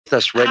with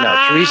us right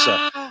now.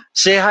 Teresa,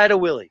 say hi to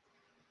Willie.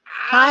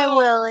 Hi,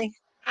 Willie.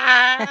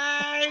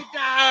 Hi,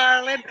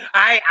 darling.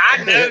 I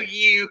know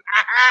you.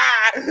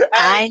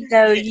 I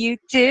know you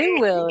too,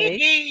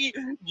 Willie.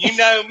 You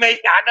know me.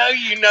 I know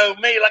you know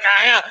me. Look,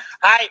 I am.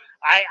 I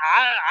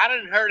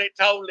done heard it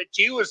told that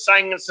you was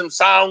singing some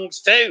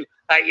songs too.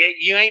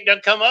 You ain't done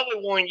come up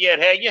with one yet,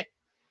 have you?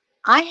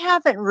 I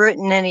haven't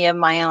written any of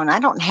my own. I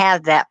don't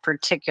have that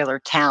particular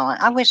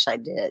talent. I wish I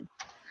did.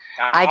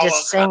 I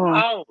just sing.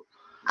 Well,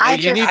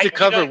 you need to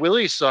cover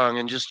Willie's song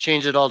and just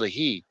change it all to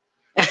he.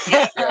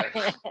 Yeah.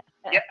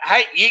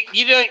 Hey,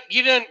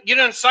 you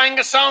done sang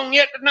a song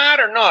yet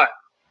tonight or not?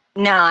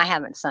 No, I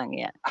haven't sung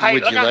yet. Hey,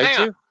 would you like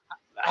to?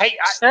 Hey,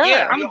 sure.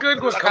 Yeah, I'm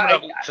good with coming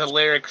up to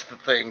lyrics to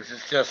things.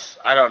 It's just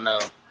I don't know.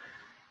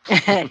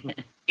 Yeah,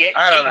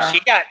 I don't know.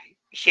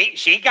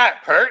 She got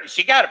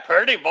a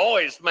pretty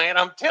voice, man.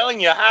 I'm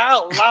telling you.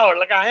 Oh Lord,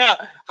 look at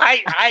her.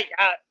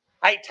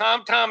 Hey,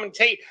 Tom, and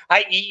T.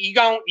 Hey, you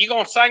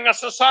gonna sing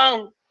us a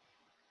song?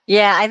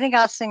 Yeah, I think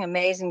I'll sing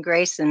 "Amazing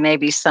Grace" and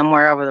maybe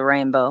 "Somewhere Over the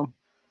Rainbow."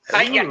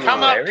 Hey, yeah,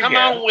 come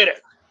on with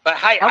it. But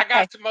hey, Okay. I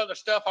got some other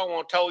stuff I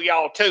want to tell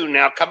y'all too.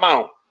 Now, come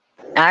on.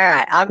 All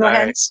right, I'll go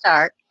ahead and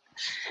start.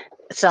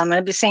 So I'm going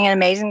to be singing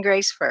 "Amazing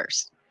Grace"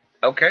 first.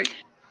 Okay.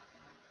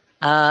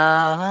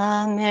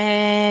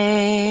 Amazing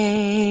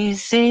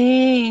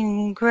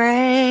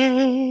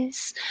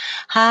grace,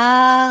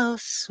 how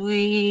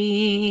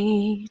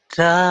sweet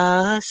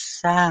the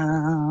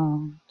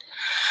sound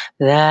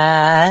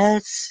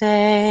that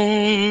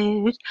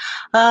saved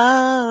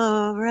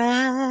a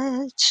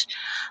wretch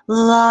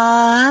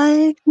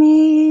like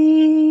me.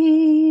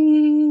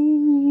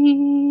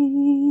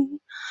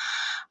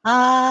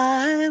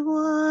 I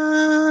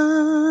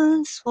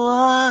once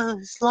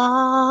was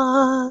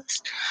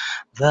lost,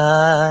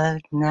 but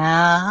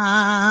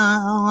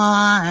now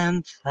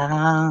I'm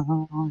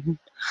found.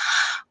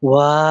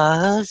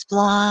 Was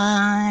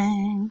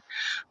blind,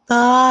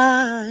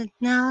 but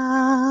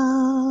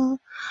now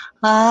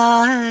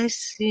I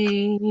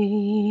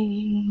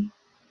see.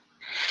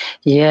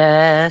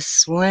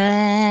 Yes,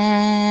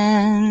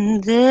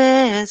 when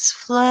this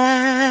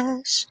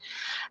flesh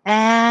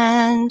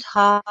and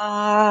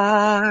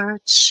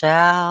heart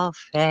shall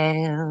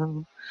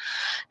fail,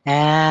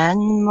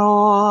 and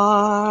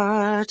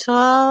mortal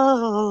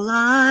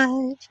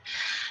life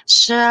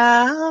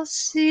shall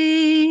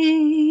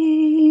cease,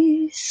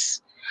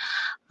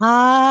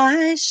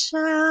 I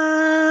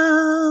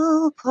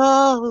shall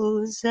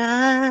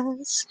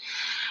possess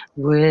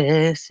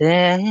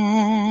within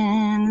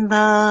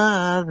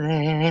the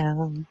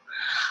veil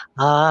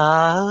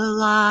a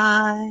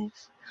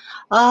life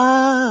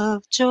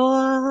of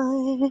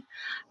joy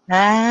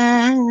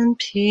and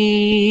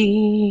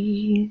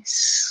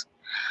peace.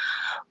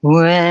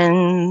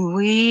 When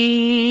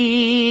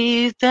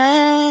we've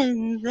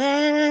been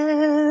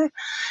there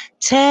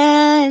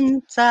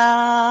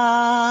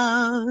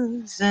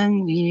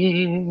 10,000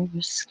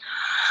 years,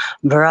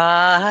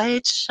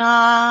 bright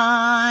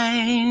shining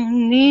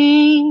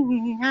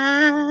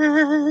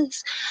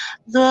as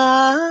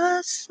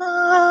the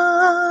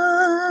sun,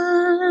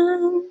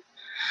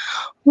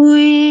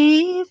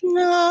 we've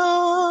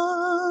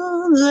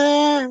no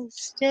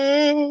less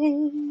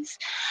days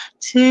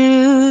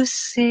to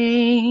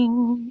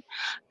sing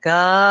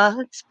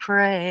God's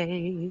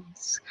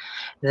praise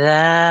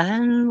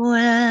than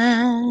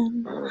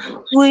when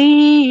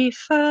we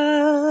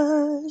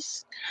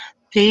first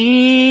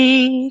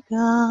begun.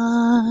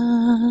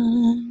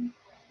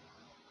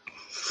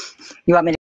 You want me to